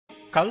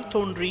கல்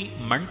தோன்றி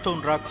மண்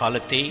தோன்றா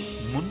காலத்தே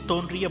முன்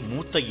தோன்றிய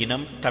மூத்த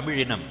இனம்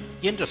தமிழினம்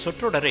என்ற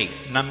சொற்றொடரை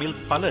நம்மில்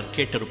பலர்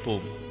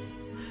கேட்டிருப்போம்.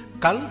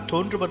 கல்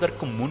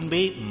தோன்றுவதற்கு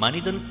முன்பே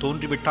மனிதன்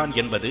தோன்றிவிட்டான்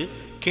என்பது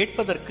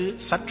கேட்பதற்கு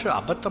சற்று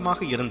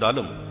அபத்தமாக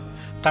இருந்தாலும்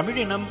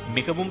தமிழினம்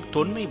மிகவும்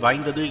தொன்மை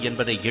வாய்ந்தது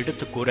என்பதை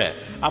எடுத்து கூற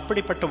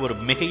அப்படிப்பட்ட ஒரு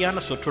மிகையான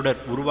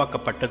சொற்றொடர்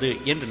உருவாக்கப்பட்டது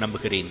என்று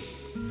நம்புகிறேன்.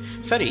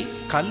 சரி,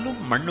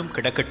 கல்லும் மண்ணும்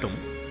கிடக்கட்டும்,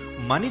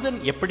 மனிதன்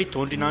எப்படி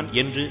தோன்றினான்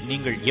என்று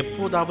நீங்கள்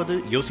எப்போதாவது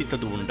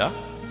யோசித்தது உண்டா?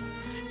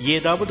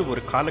 ஏதாவது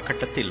ஒரு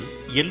காலகட்டத்தில்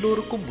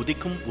எல்லோருக்கும்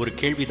உதிக்கும் ஒரு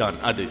கேள்விதான்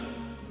அது.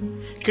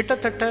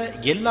 கிட்டத்தட்ட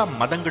எல்லா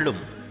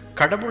மதங்களும்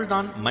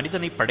கடவுள்தான்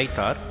மனிதனை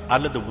படைத்தார்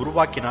அல்லது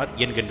உருவாக்கினார்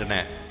என்கின்றன.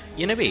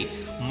 எனவே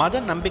மத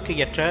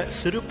நம்பிக்கையற்ற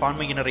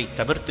சிறுபான்மையினரை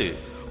தவிர்த்து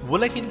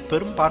உலகின்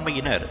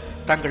பெரும்பான்மையினர்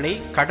தங்களை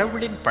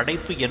கடவுளின்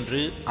படைப்பு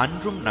என்று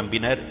அன்றும்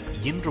நம்பினர்,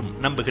 இன்றும்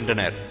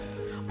நம்புகின்றனர்.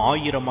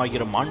 ஆயிரம்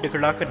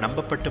ஆண்டுகளாக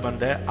நம்பப்பட்டு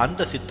வந்த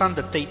அந்த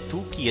சித்தாந்தத்தை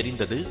தூக்கி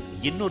எறிந்தது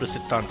இன்னொரு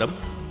சித்தாந்தம்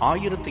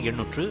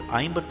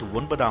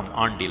 1859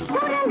 ஆண்டில்.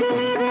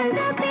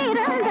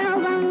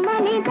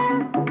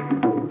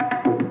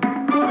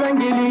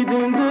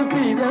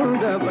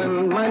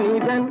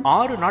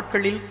 6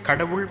 நாட்களில்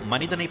கடவுள்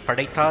மனிதனை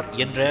படைத்தார்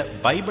என்ற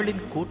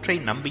பைபிளின் கூற்றை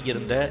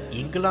நம்பியிருந்த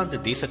இங்கிலாந்து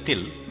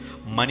தேசத்தில்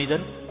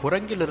மனிதன்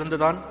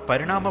குரங்கிலிருந்துதான்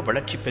பரிணாம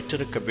வளர்ச்சி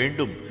பெற்றிருக்க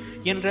வேண்டும்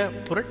என்ற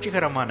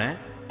புரட்சிகரமான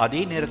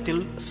அதே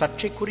நேரத்தில்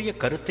சர்ச்சைக்குரிய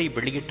கருத்தை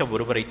வெளியிட்ட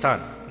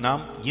ஒருவரைத்தான்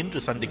நாம் இன்று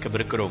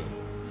சந்திக்கவிருக்கிறோம்.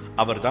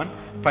 அவர்தான்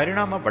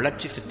பரிணாம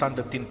வளர்ச்சி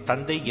சித்தாந்தத்தின்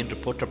தந்தை என்று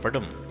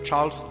போற்றப்படும்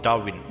சார்ல்ஸ்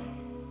டார்வின்.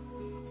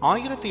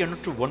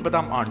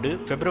 1809 ஆண்டு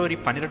பிப்ரவரி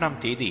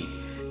 12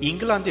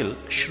 இங்கிலாந்தில்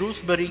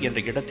ஷ்ரூஸ்பரி என்ற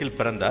இடத்தில்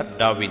பிறந்தார்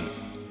டார்வின்.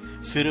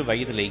 சிறு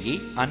வயதிலேயே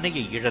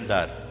அன்னையை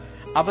இழந்தார்.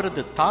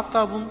 அவரது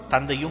தாத்தாவும்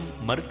தந்தையும்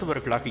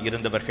மருத்துவர்களாக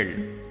இருந்தவர்கள்.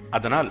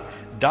 அதனால்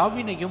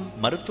டார்வினையும்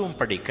மருத்துவம்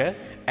படிக்க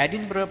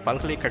எடின்பரா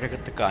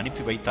பல்கலைக்கழகத்துக்கு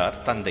அனுப்பி வைத்தார்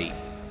தந்தை.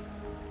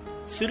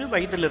 சிறு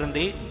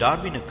வயதிலிருந்தே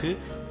டார்வினுக்கு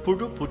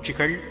புழு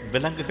பூச்சிகள்,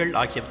 விலங்குகள்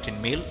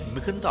ஆகியவற்றின் மேல்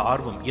மிகுந்த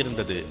ஆர்வம்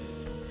இருந்தது.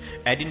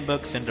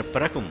 எடின்பர்க் சென்ற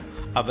பிறகும்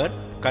அவர்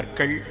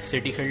கற்கள்,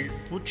 செடிகள்,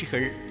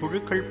 பூச்சிகள்,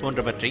 புழுக்கள்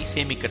போன்றவற்றை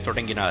சேமிக்க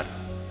தொடங்கினார்.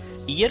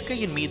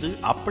 இயற்கையின் மீது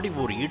அப்படி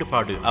ஒரு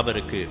ஈடுபாடு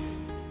அவருக்கு.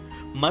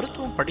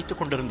 மருத்துவம் படித்துக்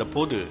கொண்டிருந்த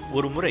போது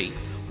ஒரு முறை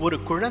ஒரு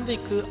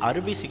குழந்தைக்கு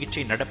அறுவை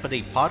சிகிச்சை நடப்பதை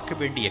பார்க்க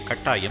வேண்டிய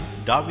கட்டாயம்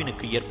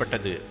டார்வினுக்கு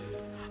ஏற்பட்டது.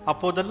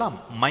 அப்போதெல்லாம்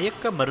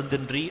மயக்க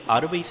மருந்தின்றி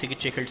அறுவை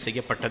சிகிச்சைகள்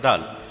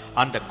செய்யப்பட்டதால்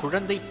அந்த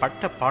குழந்தை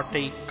பட்ட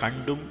பாட்டை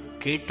கண்டும்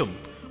கேட்டும்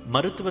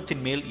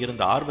மருத்துவத்தின் மேல்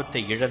இருந்த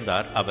ஆர்வத்தை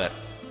இழந்தார் அவர்.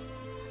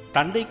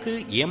 தந்தைக்கு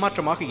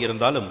ஏமாற்றமாக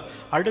இருந்தாலும்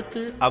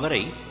அடுத்து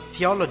அவரை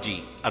தியாலஜி,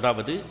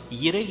 அதாவது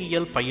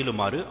இறையியல்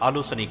பயிலுமாறு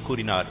ஆலோசனை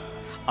கூறினார்.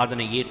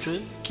 அதனை ஏற்று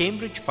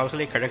கேம்பிரிட்ஜ்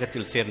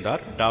பல்கலைக்கழகத்தில்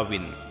சேர்ந்தார்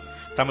டார்வின்.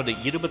 தமது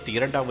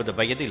 22வது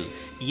வயதில்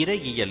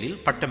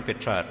இறையியலில் பட்டம்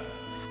பெற்றார்.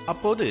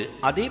 அப்போது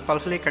அதே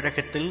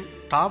பல்கலைக்கழகத்தில்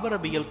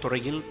தாவரவியல்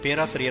துறையில்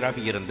பேராசிரியராக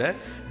இருந்த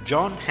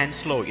ஜான்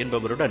ஹான்ஸ்லோ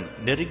என்பவருடன்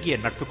நெருங்கிய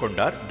நட்பு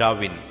கொண்டார்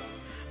டார்வின்.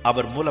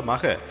 அவர்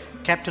மூலமாக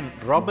கேப்டன்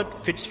ராபர்ட்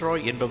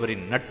ஃபிட்ஸ்ராய்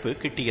என்பவரின் நட்பு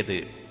கிட்டியது.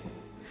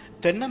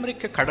 தென்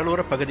அமெரிக்க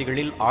கடலோர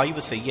பகுதிகளில்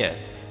ஆய்வு செய்ய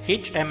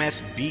HMS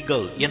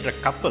பீகல் என்ற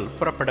கப்பல்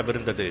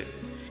புறப்படவிருந்தது.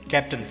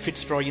 கேப்டன்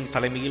ஃபிட்ஸ்ராயின்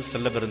தலைமையில்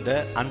செல்லவிருந்த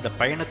அந்த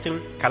பயணத்தில்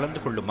கலந்து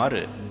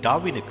கொள்ளுமாறு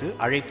டார்வினுக்கு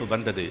அழைப்பு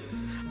வந்தது.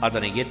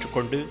 அதனை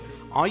ஏற்றுக்கொண்டு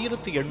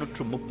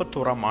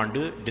 1831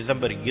 ஆண்டு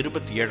டிசம்பர்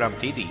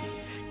 27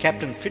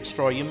 கேப்டன்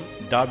ஃபிட்ஸ்ராயும்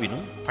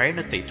டார்வினும்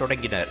பயணத்தை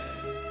தொடங்கினர்.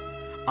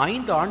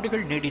 5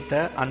 ஆண்டுகள் நீடித்த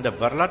அந்த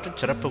வரலாற்று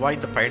சிறப்பு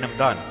வாய்ந்த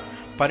பயணம்தான்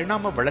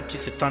பரிணாம வளர்ச்சி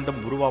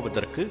சித்தாந்தம்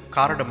உருவாவதற்கு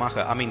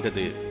காரணமாக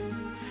அமைந்தது.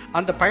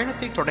 அந்த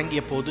பயணத்தை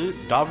தொடங்கிய போது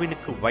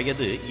டார்வினுக்கு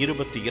வயது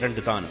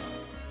 22 தான்.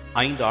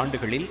 5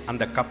 ஆண்டுகளில்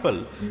அந்த கப்பல்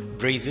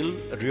பிரேசில்,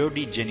 ரியோ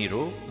டி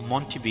ஜெனிரோ,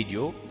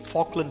 மாண்டிவீடியோ,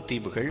 ஃபாக்லண்ட்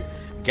தீவுகள்,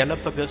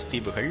 கெலபகஸ்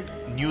தீவுகள்,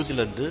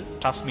 New Zealand,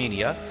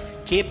 Tasmania,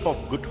 gap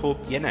of good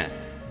hope என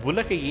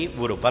உலகையே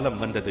ஒரு வலம்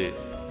வந்தது.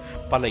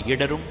 பல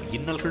இடரும்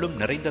இன்னல்களும்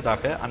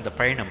நிறைந்ததாக அந்த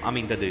பயணம்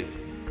அமைந்தது.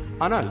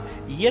 ஆனால்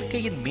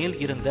இயற்கையின் மேல்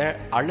இருந்த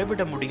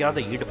அளவிட முடியாத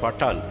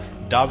ஈடுபாட்டால்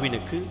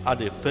டார்வினுக்கு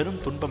அது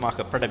பெரும்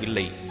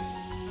துன்பமாகப்படவில்லை.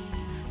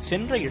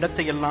 சென்ற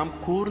இடத்தையெல்லாம்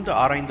கூர்ந்து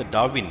ஆராய்ந்த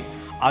டார்வின்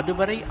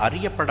அதுவரை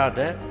அறியப்படாத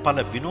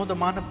பல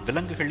வினோதமான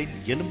விலங்குகளின்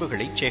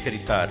எலும்புகளை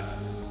சேகரித்தார்.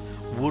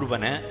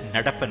 ஊர்வன,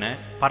 நடப்பன,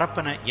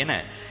 பறப்பன என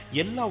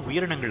எல்லா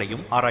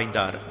உயிரினங்களையும்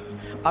ஆராய்ந்தார்.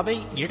 அவை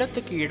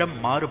இடத்துக்கு இடம்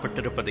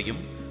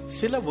மாறுபட்டிருப்பதையும்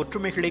சில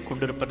ஒற்றுமைகளை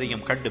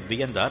கொண்டிருப்பதையும் கண்டு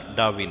வியந்தார்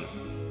டார்வின்.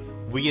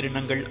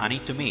 உயிரினங்கள்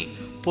அனைத்துமே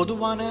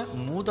பொதுவான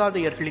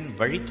மூதாதையர்களின்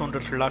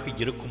வழித்தோன்றல்களாக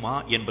இருக்குமா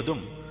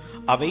என்பதும்,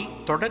 அவை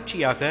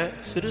தொடர்ச்சியாக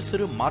சிறு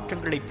சிறு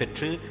மாற்றங்களை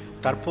பெற்று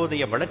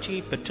தற்போதைய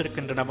வளர்ச்சியை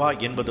பெற்றிருக்கின்றனவா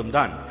என்பதும்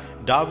தான்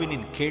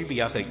டார்வினின்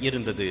கேள்வியாக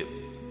இருந்தது.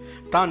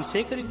 தான்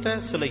சேகரித்த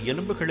சில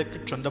எலும்புகளுக்கு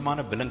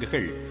சொந்தமான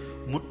விலங்குகள்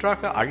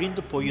முற்றாக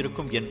அழிந்து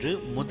போயிருக்கும் என்று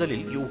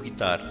முதலில்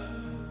யூகித்தார்.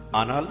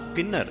 ஆனால்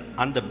பின்னர்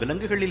அந்த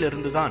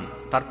விலங்குகளிலிருந்துதான்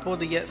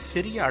தற்போதைய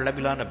சிறிய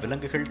அளவிலான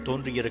விலங்குகள்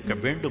தோன்றியிருக்க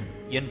வேண்டும்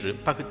என்று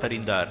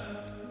பகுத்தறிந்தார்.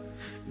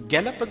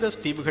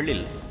 கெலபகஸ்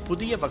தீவுகளில்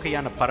புதிய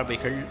வகையான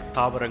பறவைகள்,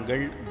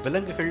 தாவரங்கள்,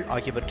 விலங்குகள்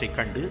ஆகியவற்றை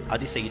கண்டு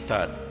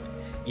அதிசயித்தார்.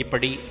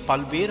 இப்படி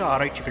பல்வேறு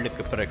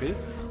ஆராய்ச்சிகளுக்கு பிறகு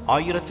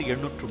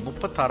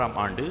 1836ஆம்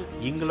ஆண்டு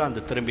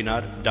இங்கிலாந்து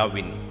திரும்பினார்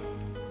டார்வின்.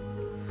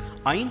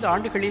 5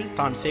 ஆண்டுகளில்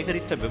தான்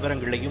சேகரித்த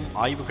விவரங்களையும்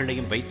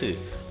ஆய்வுகளையும் வைத்து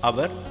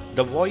அவர்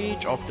த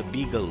வாயேஜ் ஆஃப் த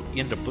பீகல்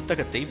என்ற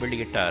புத்தகத்தை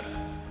வெளியிட்டார்.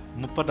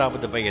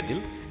 30வது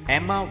வயதில்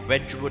எம்மா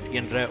வெட்ஜ்வுட்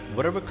என்ற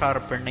உறவுக்கார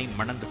பெண்ணை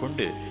மணந்து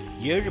கொண்டு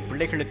 7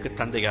 பிள்ளைகளுக்கு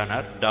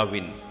தந்தையானார்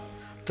டார்வின்.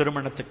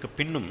 திருமணத்துக்கு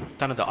பின்னும்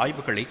தனது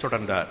ஆய்வுகளை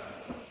தொடர்ந்தார்.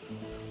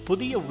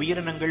 புதிய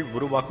உயிரினங்கள்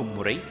உருவாகும்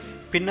முறை,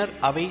 பின்னர்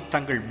அவை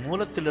தங்கள்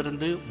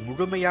மூலத்திலிருந்து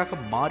முழுமையாக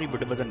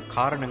மாறிவிடுவதன்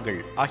காரணங்கள்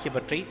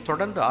ஆகியவற்றை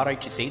தொடர்ந்து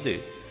ஆராய்ச்சி செய்து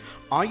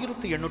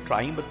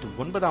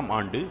 1859ஆம்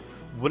ஆண்டு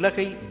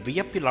உலகை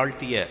வியப்பில்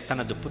ஆழ்த்திய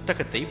தனது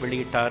புத்தகத்தை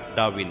வெளியிட்டார்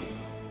Darwin.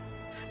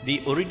 The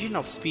origin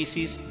of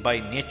species by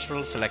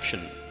natural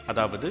selection,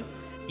 அதாவது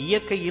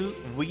இயற்கையில்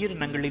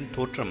உயிரினங்களின்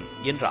தோற்றம்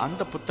என்ற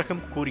அந்த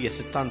புத்தகம் கூறிய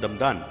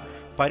சித்தாந்தம்தான்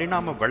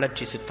பரிணாம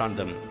வளர்ச்சி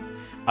சித்தாந்தம்.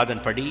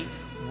 அதன்படி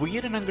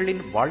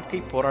உயிரினங்களின் வாழ்க்கை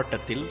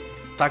போராட்டத்தில்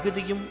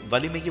தகுதியும்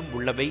வலிமையும்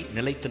உள்ளவை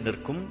நிலைத்து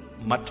நிற்கும்,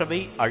 மற்றவை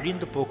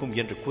அழிந்து போகும்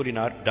என்று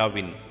கூறினார்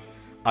டார்வின்.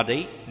 அதை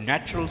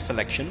நேச்சுரல்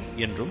செலக்ஷன்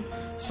என்றும்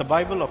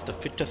சர்வைவல் ஆஃப் த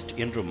ஃபிட்டஸ்ட்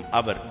என்றும்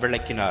அவர்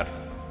விளக்கினார்.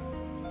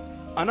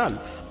 ஆனால்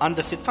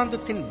அந்த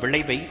சித்தாந்தத்தின்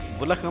விளைவை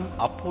உலகம்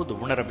அப்போது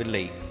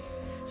உணரவில்லை.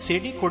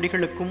 செடி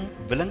கொடிகளுக்கும்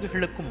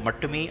விலங்குகளுக்கும்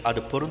மட்டுமே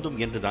அது பொருந்தும்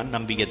என்றுதான்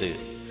நம்பியது.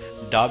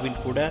 டார்வின்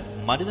கூட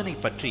மனிதனை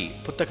பற்றி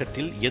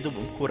புத்தகத்தில்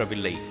எதுவும்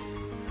கூறவில்லை.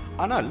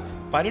 ஆனால்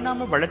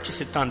பரிணாம வளர்ச்சி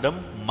சித்தாந்தம்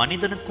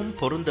மனிதனுக்கும்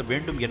பொருந்த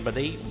வேண்டும்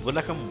என்பதை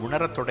உலகம்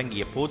உணரத்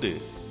தொடங்கிய போது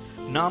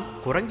நாம்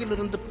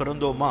குரங்கிலிருந்து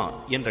பிறந்தோமா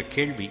என்ற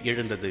கேள்வி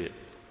எழுந்தது.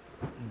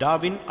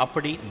 டார்வின்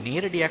அப்படி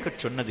நேரடியாக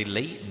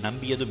சொன்னதில்லை,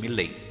 நம்பியதும்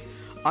இல்லை.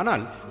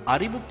 ஆனால்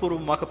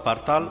அறிவுபூர்வமாக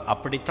பார்த்தால்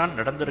அப்படித்தான்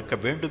நடந்திருக்க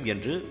வேண்டும்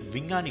என்று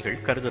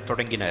விஞ்ஞானிகள் கருத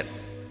தொடங்கினர்.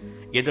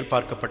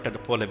 எதிர்பார்க்கப்பட்டது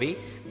போலவே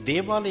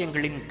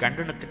தேவாலயங்களின்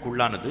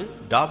கண்டனத்துக்குள்ளானது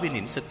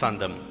டார்வினின்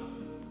சித்தாந்தம்.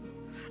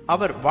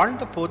 அவர்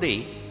வாழ்ந்த போதே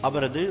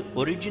அவரது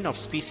ஒரிஜின்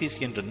ஆஃப் ஸ்பீசிஸ்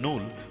என்ற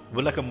நூல்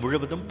உலகம்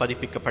முழுவதும்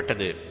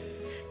பதிப்பிக்கப்பட்டது.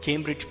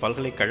 கேம்பிரிட்ஜ்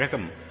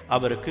பல்கலைக்கழகம்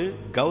அவருக்கு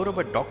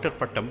கௌரவ டாக்டர்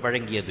பட்டம்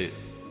வழங்கியது.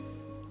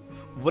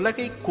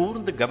 உலகை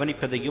கூர்ந்து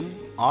கவனிப்பதையும்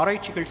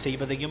ஆராய்ச்சிகள்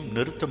செய்வதையும்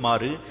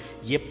நிறுத்துமாறு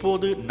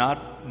எப்போது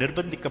நான்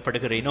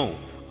நிர்பந்திக்கப்படுகிறேனோ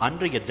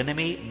அன்றைய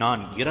தினமே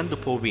நான் இறந்து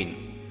போவேன்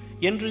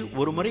என்று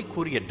ஒருமுறை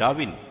கூறிய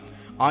டார்வின்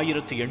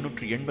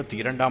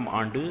 1882ஆம்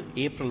ஆண்டு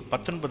ஏப்ரல்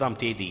 19ஆம்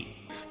தேதி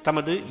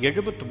தமது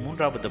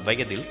 73வது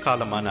வயதில்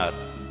காலமானார்.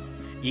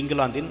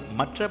 இங்கிலாந்தின்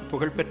மற்ற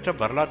புகழ்பெற்ற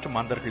வரலாற்று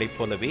மாந்தர்களைப்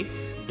போலவே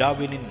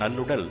டார்வினின்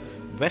நல்லுடல்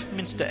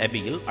வெஸ்ட்மின்ஸ்டர்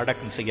அபியில்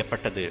அடக்கம்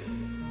செய்யப்பட்டது.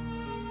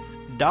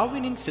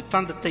 டார்வினின்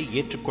சித்தாந்தத்தை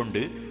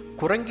ஏற்றுக்கொண்டு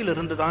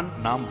குரங்கிலிருந்துதான்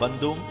நாம்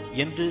வந்தோம்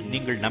என்று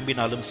நீங்கள்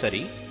நம்பினாலும்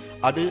சரி,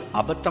 அது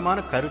அபத்தமான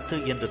கருத்து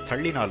என்று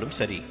தள்ளினாலும்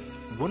சரி,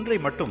 ஒன்றை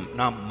மட்டும்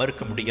நாம்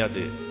மறுக்க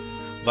முடியாது,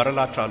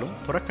 வரலாற்றாலும்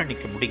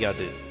புறக்கணிக்க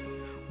முடியாது.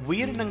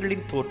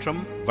 உயிரினங்களின்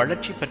தோற்றம்,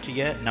 வளர்ச்சி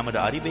பற்றிய நமது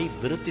அறிவை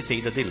விருத்தி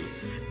செய்ததில்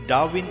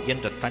டார்வின்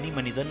என்ற தனி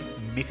மனிதன்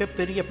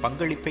மிகப்பெரிய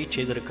பங்களிப்பை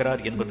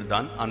செய்திருக்கிறார்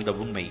என்பதுதான் அந்த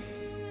உண்மை.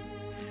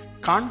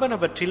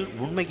 காண்பனவற்றில்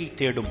உண்மையை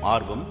தேடும்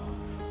ஆர்வம்,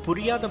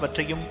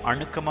 புரியாதவற்றையும்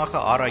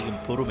அணுக்கமாக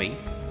ஆராயும் பொறுமை,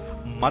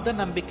 மத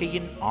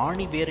நம்பிக்கையின்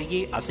ஆணி வேரையே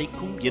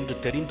அசைக்கும் என்று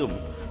தெரிந்தும்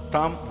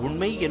தாம்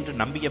உண்மை என்று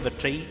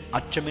நம்பியவற்றை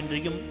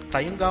அச்சமின்றியும்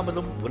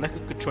தயங்காமலும்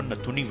உலகுக்கு சொன்ன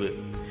துணிவு,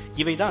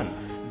 இவைதான்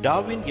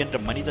டார்வின் என்ற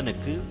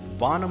மனிதனுக்கு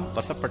வானம்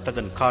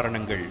வசப்பட்டதன்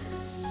காரணங்கள்.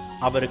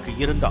 அவருக்கு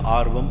இருந்த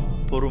ஆர்வம்,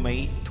 பொறுமை,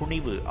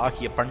 துணிவு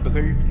ஆகிய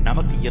பண்புகள்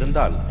நமக்கு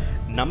இருந்தால்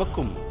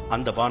நமக்கும்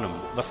அந்த வானம்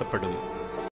வசப்படும்.